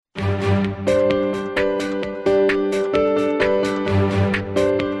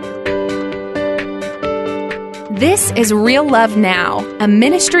This is Real Love Now, a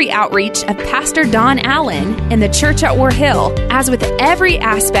ministry outreach of Pastor Don Allen in the church at War Hill. As with every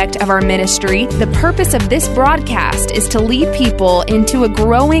aspect of our ministry, the purpose of this broadcast is to lead people into a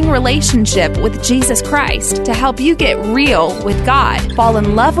growing relationship with Jesus Christ to help you get real with God, fall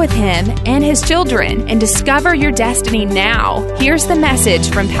in love with Him and His children, and discover your destiny now. Here's the message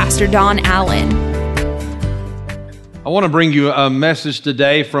from Pastor Don Allen. I want to bring you a message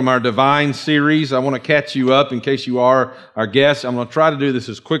today from our Divine series. I want to catch you up in case you are our guest. I'm going to try to do this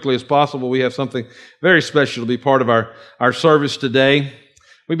as quickly as possible. We have something very special to be part of our service today.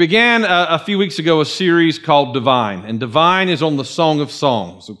 We began a few weeks ago a series called Divine, and Divine is on the Song of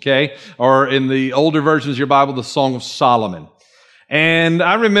Songs, okay? Or in the older versions of your Bible, the Song of Solomon. And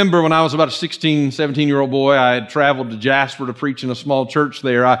I remember when I was about a 16, 17-year-old boy, I had traveled to Jasper to preach in a small church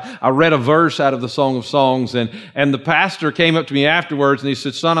there. I read a verse out of the Song of Songs, and the pastor came up to me afterwards and he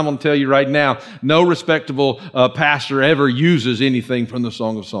said, "Son, I'm going to tell you right now, no respectable pastor ever uses anything from the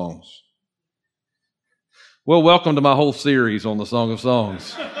Song of Songs." Well, welcome to my whole series on the Song of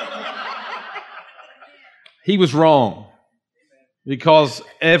Songs. He was wrong. Because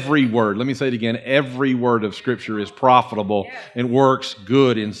every word, let me say it again, every word of Scripture is profitable and works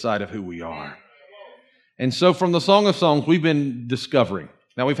good inside of who we are. And so from the Song of Songs, we've been discovering.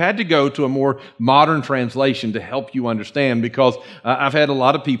 Now, we've had to go to a more modern translation to help you understand because I've had a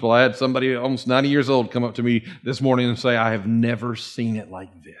lot of people, I had somebody almost 90 years old come up to me this morning and say, "I have never seen it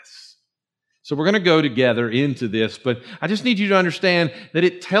like this." So we're going to go together into this, but I just need you to understand that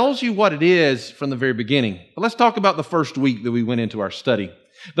it tells you what it is from the very beginning. But let's talk about the first week that we went into our study.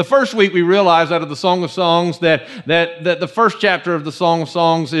 The first week we realized out of the Song of Songs that the first chapter of the Song of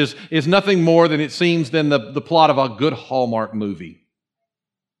Songs is nothing more than it seems than the plot of a good Hallmark movie.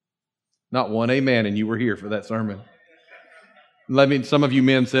 Not one amen, and you were here for that sermon. Some of you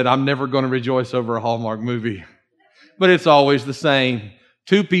men said, "I'm never going to rejoice over a Hallmark movie." But it's always the same.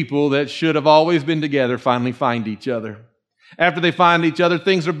 Two people that should have always been together finally find each other. After they find each other,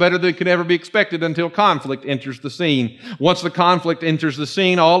 things are better than could ever be expected until conflict enters the scene. Once the conflict enters the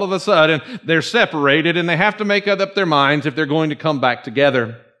scene, all of a sudden, they're separated and they have to make up their minds if they're going to come back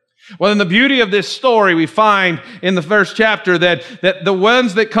together. Well, in the beauty of this story, we find in the first chapter that the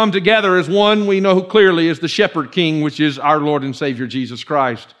ones that come together is one we know clearly is the Shepherd King, which is our Lord and Savior, Jesus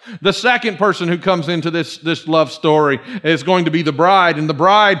Christ. The second person who comes into this love story is going to be the bride, and the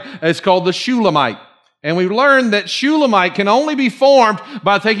bride is called the Shulamite. And we learned that Shulamite can only be formed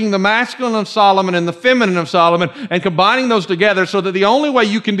by taking the masculine of Solomon and the feminine of Solomon and combining those together so that the only way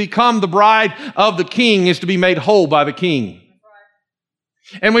you can become the bride of the king is to be made whole by the king.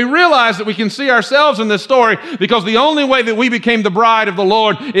 And we realize that we can see ourselves in this story because the only way that we became the bride of the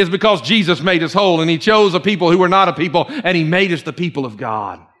Lord is because Jesus made us whole and He chose a people who were not a people and He made us the people of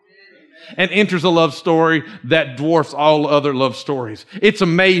God. And enters a love story that dwarfs all other love stories. It's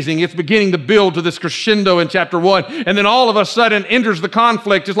amazing. It's beginning to build to this crescendo in chapter 1. And then all of a sudden enters the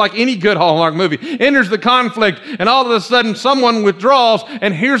conflict, just like any good Hallmark movie. Enters the conflict and all of a sudden someone withdraws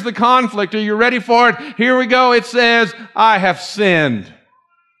and here's the conflict. Are you ready for it? Here we go. It says, "I have sinned."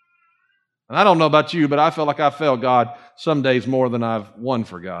 And I don't know about you, but I feel like I failed God some days more than I've won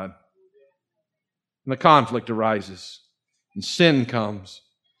for God. And the conflict arises, and sin comes.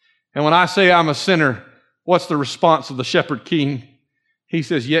 And when I say I'm a sinner, what's the response of the Shepherd King? He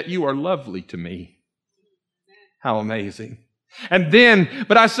says, "Yet you are lovely to me." How amazing. And then,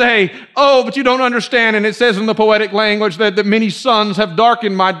 but I say, "Oh, but you don't understand." And it says in the poetic language that many suns have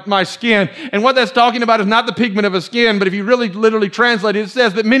darkened my skin. And what that's talking about is not the pigment of a skin, but if you really literally translate it, it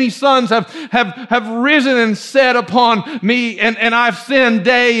says that many suns have risen and set upon me, and I've sinned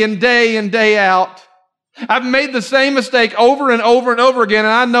day and day and day out. I've made the same mistake over and over and over again,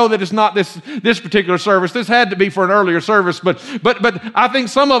 and I know that it's not this particular service. This had to be for an earlier service, but I think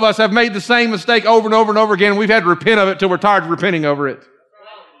some of us have made the same mistake over and over and over again, and we've had to repent of it till we're tired of repenting over it.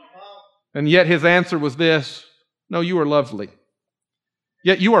 And yet His answer was this: "No, you are lovely.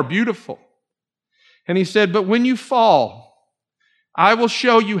 Yet you are beautiful." And He said, "But when you fall, I will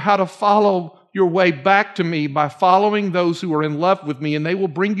show you how to follow your way back to me by following those who are in love with me, and they will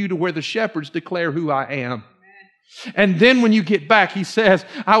bring you to where the shepherds declare who I am. And then when you get back," He says,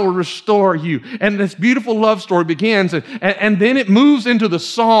 "I will restore you." And this beautiful love story begins, and then it moves into the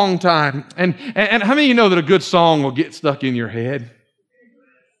song time. And how many of you know that a good song will get stuck in your head?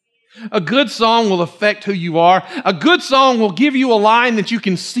 A good song will affect who you are. A good song will give you a line that you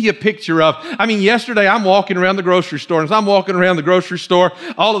can see a picture of. I mean, yesterday I'm walking around the grocery store, and as I'm walking around the grocery store,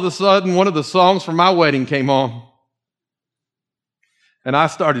 all of a sudden one of the songs from my wedding came on. And I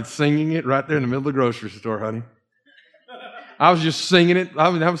started singing it right there in the middle of the grocery store, honey. I was just singing it. I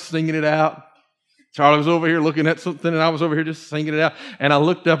was singing it out. Charlie was over here looking at something, and I was over here just singing it out. And I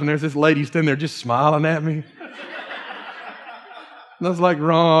looked up, and there's this lady standing there just smiling at me. And I was like,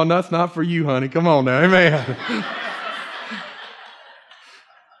 Ron, that's not for you, honey. Come on now, amen.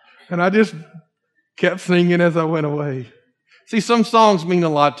 And I just kept singing as I went away. See, some songs mean a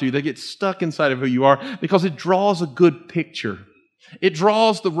lot to you. They get stuck inside of who you are because it draws a good picture. It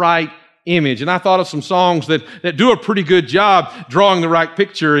draws the right image. And I thought of some songs that do a pretty good job drawing the right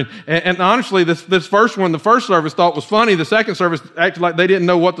picture. And honestly, this first one, the first service thought was funny. The second service acted like they didn't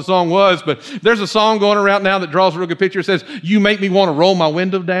know what the song was. But there's a song going around now that draws a real good picture. It says, "You make me want to roll my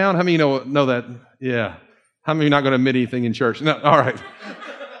window down." How many of you know that? Yeah. How many of you not going to admit anything in church? No. All right.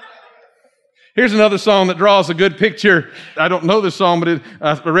 Here's another song that draws a good picture. I don't know this song, but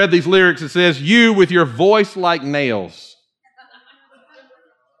I read these lyrics. It says, "You with your voice like nails."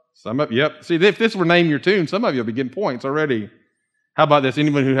 Yep. See, if this were Name Your Tune, some of you will be getting points already. How about this?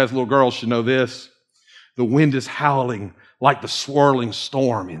 Anyone who has little girls should know this. "The wind is howling like the swirling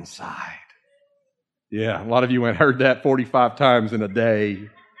storm inside." Yeah, a lot of you went heard that 45 times in a day.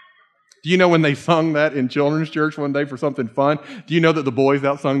 Do you know when they sung that in children's church one day for something fun? Do you know that the boys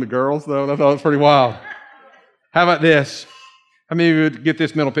outsung the girls, though? I thought it was pretty wild. How about this? How many of you would get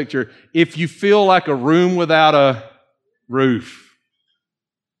this mental picture? "If you feel like a room without a roof."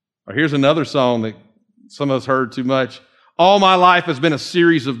 Or here's another song that some of us heard too much. "All my life has been a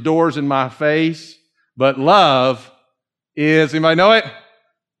series of doors in my face, but love is," anybody know it?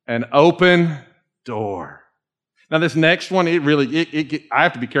 "An open door." Now this next one, I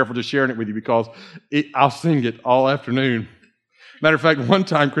have to be careful just sharing it with you because I'll sing it all afternoon. Matter of fact, one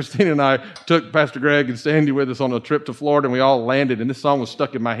time Christina and I took Pastor Greg and Sandy with us on a trip to Florida, and we all landed, and this song was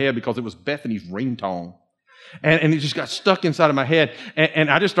stuck in my head because it was Bethany's ringtone. And it just got stuck inside of my head.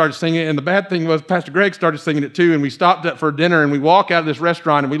 And I just started singing it. And the bad thing was Pastor Greg started singing it too. And we stopped up for dinner and we walked out of this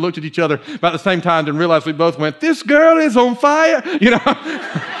restaurant and we looked at each other about the same time and realized we both went, "This girl is on fire." You know?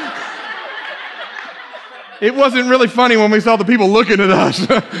 It wasn't really funny when we saw the people looking at us.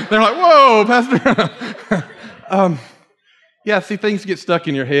 They're like, "Whoa, Pastor." Yeah, see, things get stuck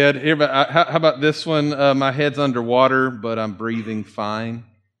in your head. How about this one? "My head's underwater, but I'm breathing fine."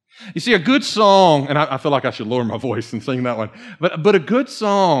 You see, a good song, and I feel like I should lower my voice and sing that one, but a good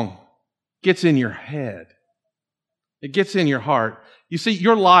song gets in your head. It gets in your heart. You see,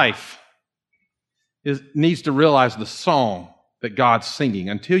 your life needs to realize the song that God's singing.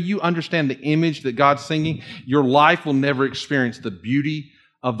 Until you understand the image that God's singing, your life will never experience the beauty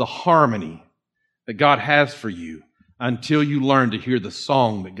of the harmony that God has for you until you learn to hear the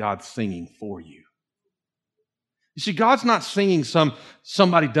song that God's singing for you. You see, God's not singing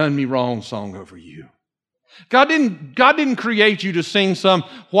 "somebody done me wrong" song over you. God didn't create you to sing some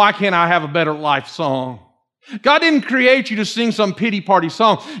 "why can't I have a better life" song. God didn't create you to sing some pity party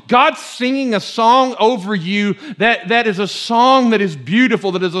song. God's singing a song over you that is a song that is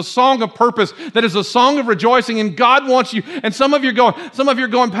beautiful, that is a song of purpose, that is a song of rejoicing, and God wants you. And some of you are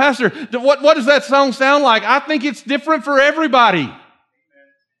going, "Pastor, what does that song sound like?" I think it's different for everybody.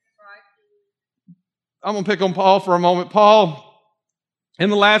 I'm going to pick on Paul for a moment. Paul, in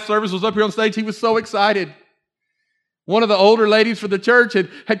the last service, was up here on stage. He was so excited. One of the older ladies for the church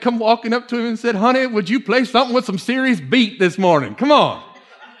had come walking up to him and said, "Honey, would you play something with some serious beat this morning? Come on."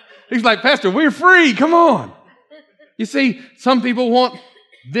 He's like, "Pastor, we're free. Come on." You see, some people want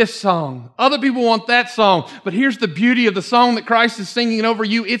this song. Other people want that song. But here's the beauty of the song that Christ is singing over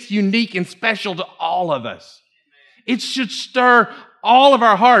you. It's unique and special to all of us. It should stir all of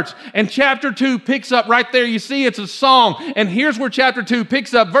our hearts. And chapter 2 picks up right there. You see, it's a song. And here's where chapter 2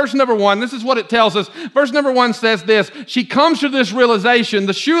 picks up. Verse number 1, this is what it tells us. Verse number 1 says this: "She comes to this realization,"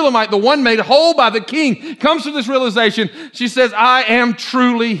 the Shulamite, the one made whole by the king, comes to this realization. She says, "I am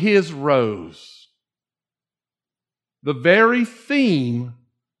truly his rose." The very theme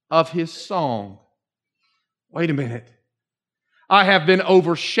of his song. Wait a minute. "I have been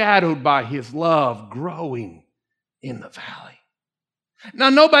overshadowed by his love growing in the valley."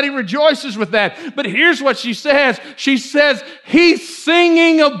 Now, nobody rejoices with that, but here's what she says. She says, "He's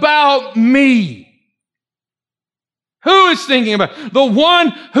singing about me." Who is singing about? The one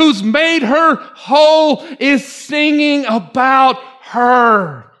who's made her whole is singing about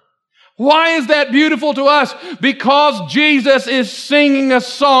her. Why is that beautiful to us? Because Jesus is singing a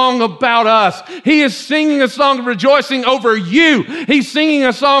song about us. He is singing a song of rejoicing over you. He's singing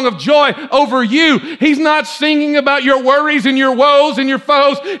a song of joy over you. He's not singing about your worries and your woes and your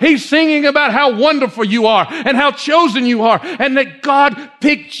foes. He's singing about how wonderful you are and how chosen you are and that God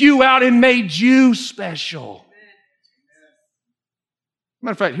picked you out and made you special.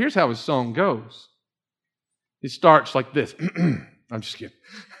 Matter of fact, here's how his song goes. It starts like this. I'm just kidding.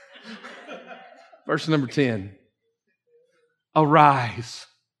 Verse number 10. Arise,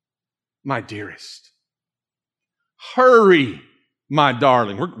 my dearest. Hurry, my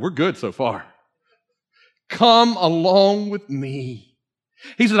darling. We're good so far. Come along with me.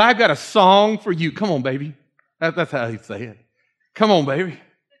 He said, I've got a song for you. Come on, baby. That's how he'd say it. Come on, baby.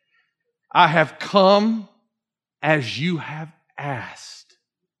 I have come as you have asked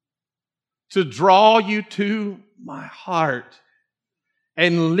to draw you to my heart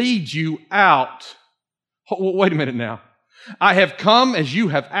and lead you out. Oh, wait a minute now. I have come as you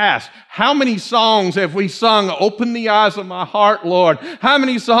have asked. How many songs have we sung, open the eyes of my heart, Lord? How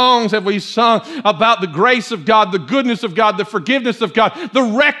many songs have we sung about the grace of God, the goodness of God, the forgiveness of God, the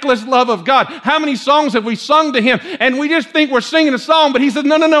reckless love of God? How many songs have we sung to Him? And we just think we're singing a song, but He said,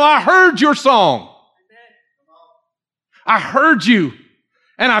 no, I heard your song. I heard you,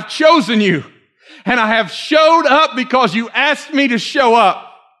 and I've chosen you, and I have showed up because you asked me to show up.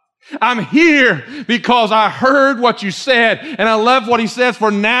 I'm here because I heard what you said, and I love what He says,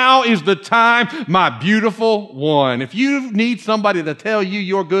 for now is the time, my beautiful one. If you need somebody to tell you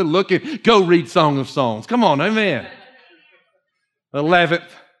you're good looking, go read Song of Songs. Come on, amen. 11th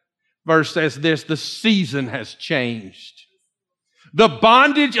verse says this, the season has changed. The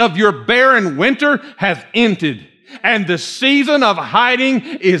bondage of your barren winter has ended, and the season of hiding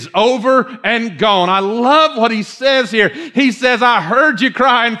is over and gone. I love what he says here. He says, I heard you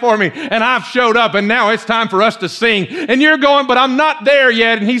crying for me, and I've showed up, and now it's time for us to sing. And you're going, but I'm not there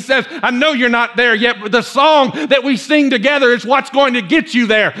yet. And he says, I know you're not there yet, but the song that we sing together is what's going to get you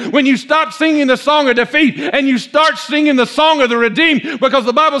there. When you stop singing the song of defeat and you start singing the song of the redeemed, because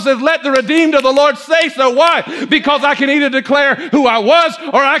the Bible says, let the redeemed of the Lord say so. Why? Because I can either declare who I was,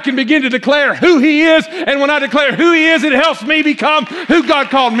 or I can begin to declare who He is. And when I declare who He is, it helps me become who God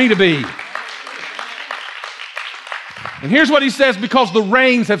called me to be. And here's what he says, because the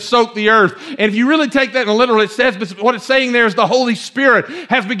rains have soaked the earth. And if you really take that in literal, it says, what it's saying there is the Holy Spirit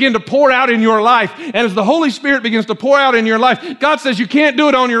has begun to pour out in your life. And as the Holy Spirit begins to pour out in your life, God says you can't do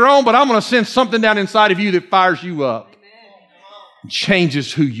it on your own, but I'm going to send something down inside of you that fires you up and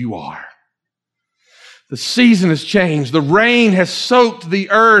changes who you are. The season has changed. The rain has soaked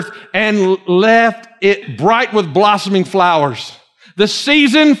the earth and left it bright with blossoming flowers. The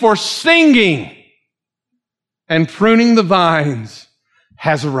season for singing and pruning the vines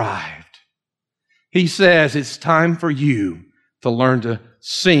has arrived. He says it's time for you to learn to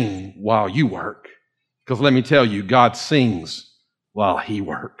sing while you work. Because let me tell you, God sings while He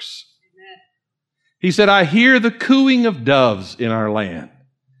works. Amen. He said, I hear the cooing of doves in our land,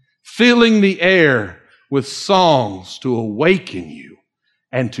 filling the air with songs to awaken you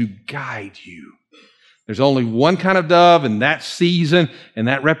and to guide you. There's only one kind of dove in that season, and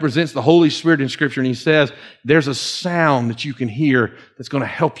that represents the Holy Spirit in Scripture. And he says, there's a sound that you can hear that's going to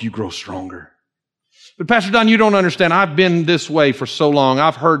help you grow stronger. But Pastor Don, you don't understand. I've been this way for so long.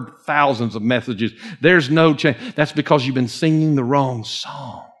 I've heard thousands of messages. There's no change. That's because you've been singing the wrong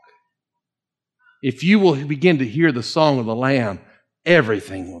song. If you will begin to hear the song of the Lamb,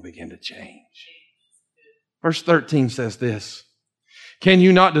 everything will begin to change. Verse 13 says this, can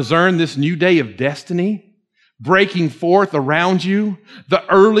you not discern this new day of destiny breaking forth around you? The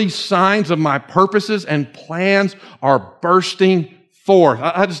early signs of my purposes and plans are bursting forth.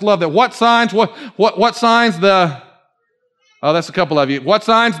 I just love that. What signs? What signs? That's a couple of you. What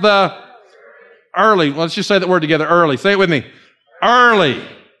signs? The early. Let's just say that word together. Early. Say it with me. Early.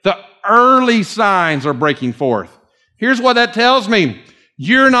 The early signs are breaking forth. Here's what that tells me.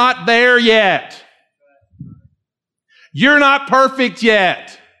 You're not there yet. You're not perfect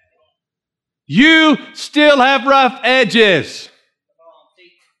yet. You still have rough edges.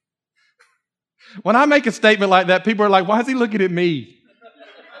 When I make a statement like that, people are like, why is he looking at me?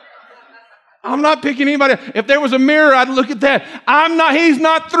 I'm not picking anybody. If there was a mirror, I'd look at that. He's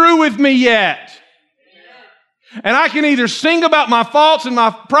not through with me yet. And I can either sing about my faults and my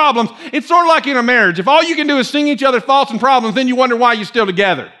problems. It's sort of like in a marriage. If all you can do is sing each other's faults and problems, then you wonder why you're still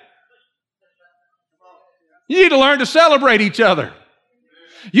together. You need to learn to celebrate each other.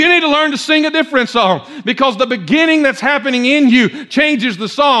 You need to learn to sing a different song, because the beginning that's happening in you changes the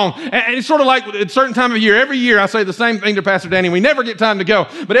song. And it's sort of like at a certain time of year. Every year I say the same thing to Pastor Danny. We never get time to go.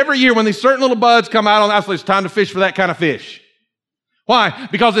 But every year when these certain little buds come out on the ice, it's time to fish for that kind of fish. Why?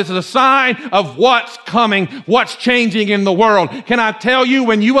 Because it's a sign of what's coming, what's changing in the world. Can I tell you,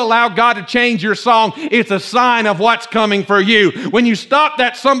 when you allow God to change your song, it's a sign of what's coming for you. When you stop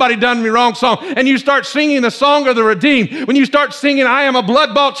that Somebody Done Me Wrong song and you start singing the song of the redeemed, when you start singing, I am a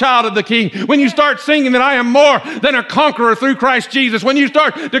blood-bought child of the King, when you start singing that I am more than a conqueror through Christ Jesus, when you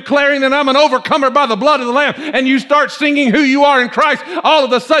start declaring that I'm an overcomer by the blood of the Lamb, and you start singing who you are in Christ, all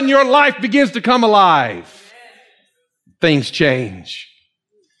of a sudden your life begins to come alive. Things change.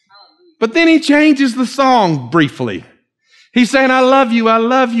 But then he changes the song briefly. He's saying, I love you, I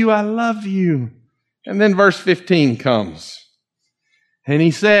love you, I love you. And then verse 15 comes. And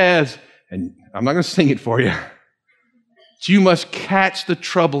he says, and I'm not going to sing it for you, but you must catch the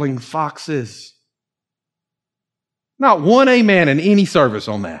troubling foxes. Not one amen in any service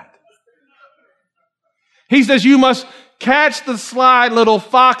on that. He says, you must catch the sly little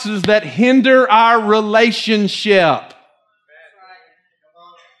foxes that hinder our relationship.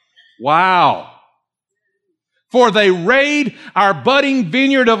 Wow. For they raid our budding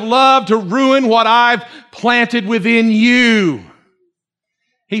vineyard of love to ruin what I've planted within you.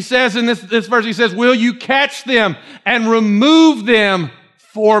 He says in this verse, he says, will you catch them and remove them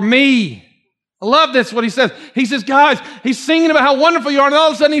for me? I love this, what he says. He says, guys, he's singing about how wonderful you are, and all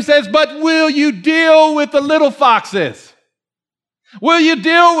of a sudden he says, but will you deal with the little foxes? Will you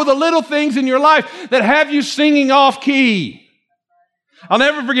deal with the little things in your life that have you singing off key? I'll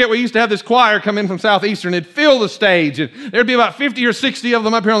never forget, we used to have this choir come in from Southeastern. It'd fill the stage, and there'd be about 50 or 60 of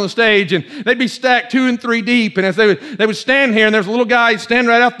them up here on the stage, and they'd be stacked 2 and 3 deep. And as they would stand here, and there's a little guy stand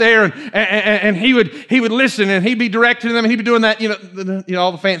right out there, and he would listen, and he'd be directing them, and he'd be doing that,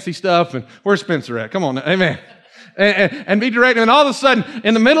 all the fancy stuff. And where's Spencer at? Come on, amen. And be directing, and all of a sudden,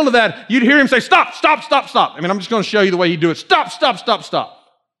 in the middle of that, you'd hear him say, stop, stop, stop, stop. I mean, I'm just going to show you the way he'd do it. Stop, stop, stop, stop.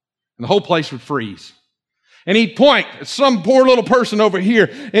 And the whole place would freeze. And he'd point at some poor little person over here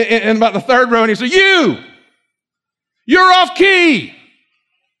in about the third row, and he'd say, you're off key.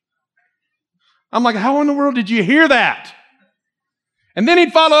 I'm like, how in the world did you hear that? And then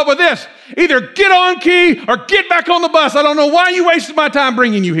he'd follow up with this, either get on key or get back on the bus. I don't know why you wasted my time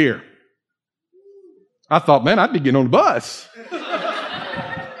bringing you here. I thought, man, I'd be getting on the bus.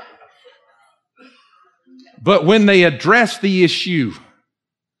 But when they addressed the issue,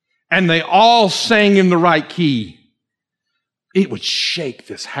 and they all sang in the right key, it would shake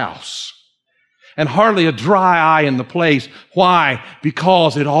this house. And hardly a dry eye in the place. Why?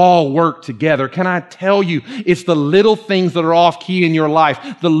 Because it all worked together. Can I tell you, it's the little things that are off key in your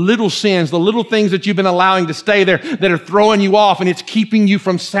life, the little sins, the little things that you've been allowing to stay there that are throwing you off, and it's keeping you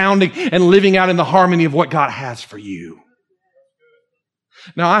from sounding and living out in the harmony of what God has for you.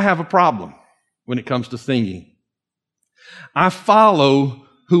 Now, I have a problem when it comes to singing. I follow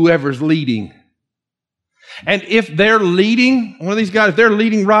whoever's leading. And if they're leading, one of these guys, if they're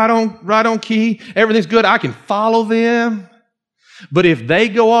leading right on key, everything's good, I can follow them. But if they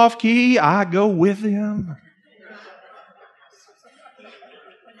go off key, I go with them.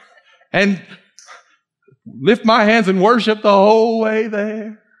 And lift my hands and worship the whole way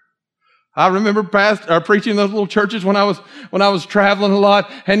there. I remember preaching in those little churches when I was traveling a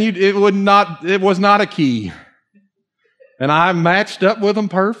lot, and it was not a key. And I matched up with them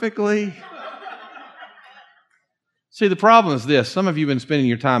perfectly. See, the problem is this. Some of you have been spending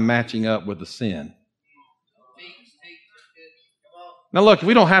your time matching up with the sin. Now look,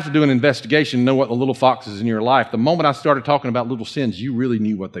 we don't have to do an investigation to know what the little foxes in your life. The moment I started talking about little sins, you really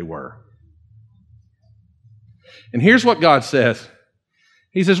knew what they were. And here's what God says.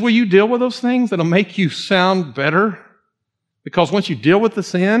 He says, will you deal with those things that'll make you sound better? Because once you deal with the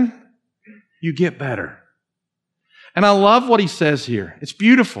sin, you get better. And I love what he says here. It's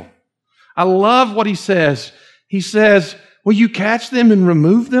beautiful. I love what he says. He says, will you catch them and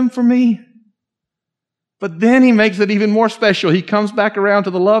remove them for me? But then he makes it even more special. He comes back around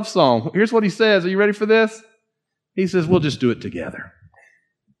to the love song. Here's what he says. Are you ready for this? He says, we'll just do it together.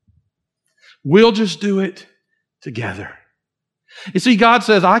 We'll just do it together. You see, God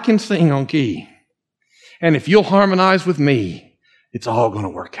says, I can sing on key. And if you'll harmonize with me, it's all going to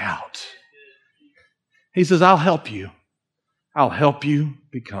work out. He says, I'll help you. I'll help you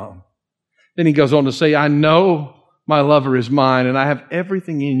become. Then he goes on to say, I know my lover is mine, and I have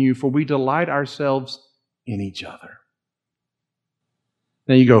everything in you, for we delight ourselves in each other.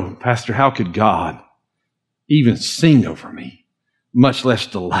 Now you go, Pastor, how could God even sing over me, much less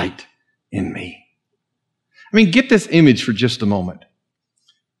delight in me? I mean, get this image for just a moment.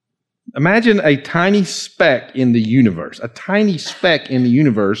 Imagine a tiny speck in the universe. A tiny speck in the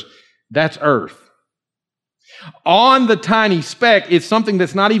universe, that's Earth. On the tiny speck is something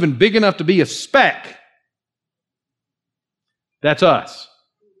that's not even big enough to be a speck. That's us.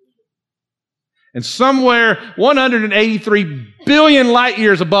 And somewhere 183 billion light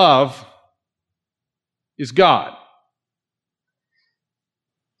years above is God.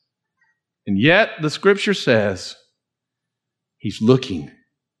 And yet the scripture says he's looking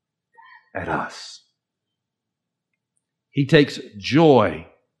at us. He takes joy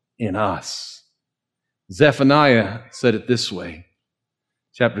in us. Zephaniah said it this way.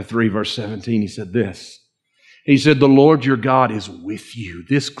 Chapter 3, verse 17, he said this. He said, the Lord your God is with you.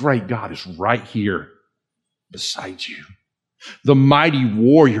 This great God is right here beside you. The mighty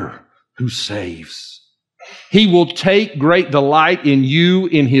warrior who saves. He will take great delight in you,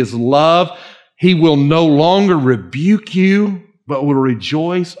 in his love. He will no longer rebuke you, but will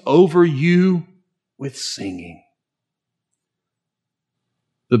rejoice over you with singing.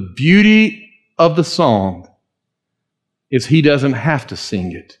 The beauty of the song is he doesn't have to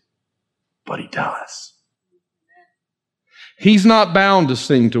sing it, but he does. He's not bound to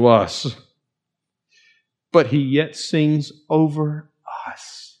sing to us, but he yet sings over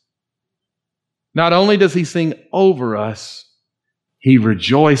us. Not only does he sing over us, he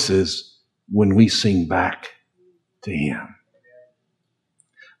rejoices when we sing back to him.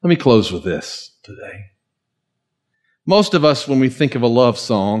 Let me close with this today. Most of us, when we think of a love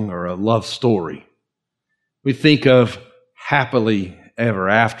song or a love story, we think of happily ever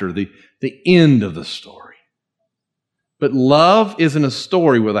after, the end of the story. But love isn't a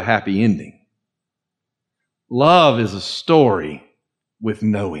story with a happy ending. Love is a story with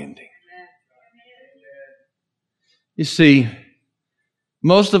no ending. You see,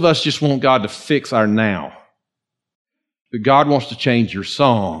 most of us just want God to fix our now. But God wants to change your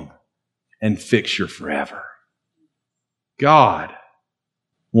song and fix your forever. God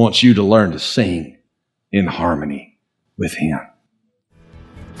wants you to learn to sing in harmony with him.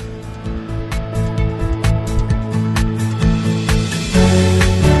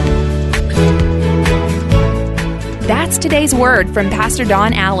 That's today's word from Pastor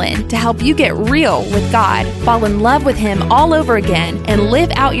Don Allen to help you get real with God, fall in love with him all over again, and live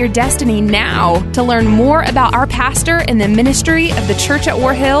out your destiny now. To learn more about our pastor and the ministry of the church at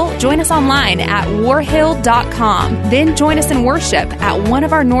War Hill, join us online at warhill.com. Then join us in worship at one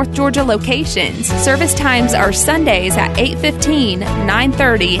of our North Georgia locations. Service times are Sundays at 8:15,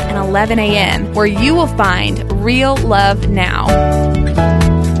 9:30, and 11 a.m., where you will find real love now.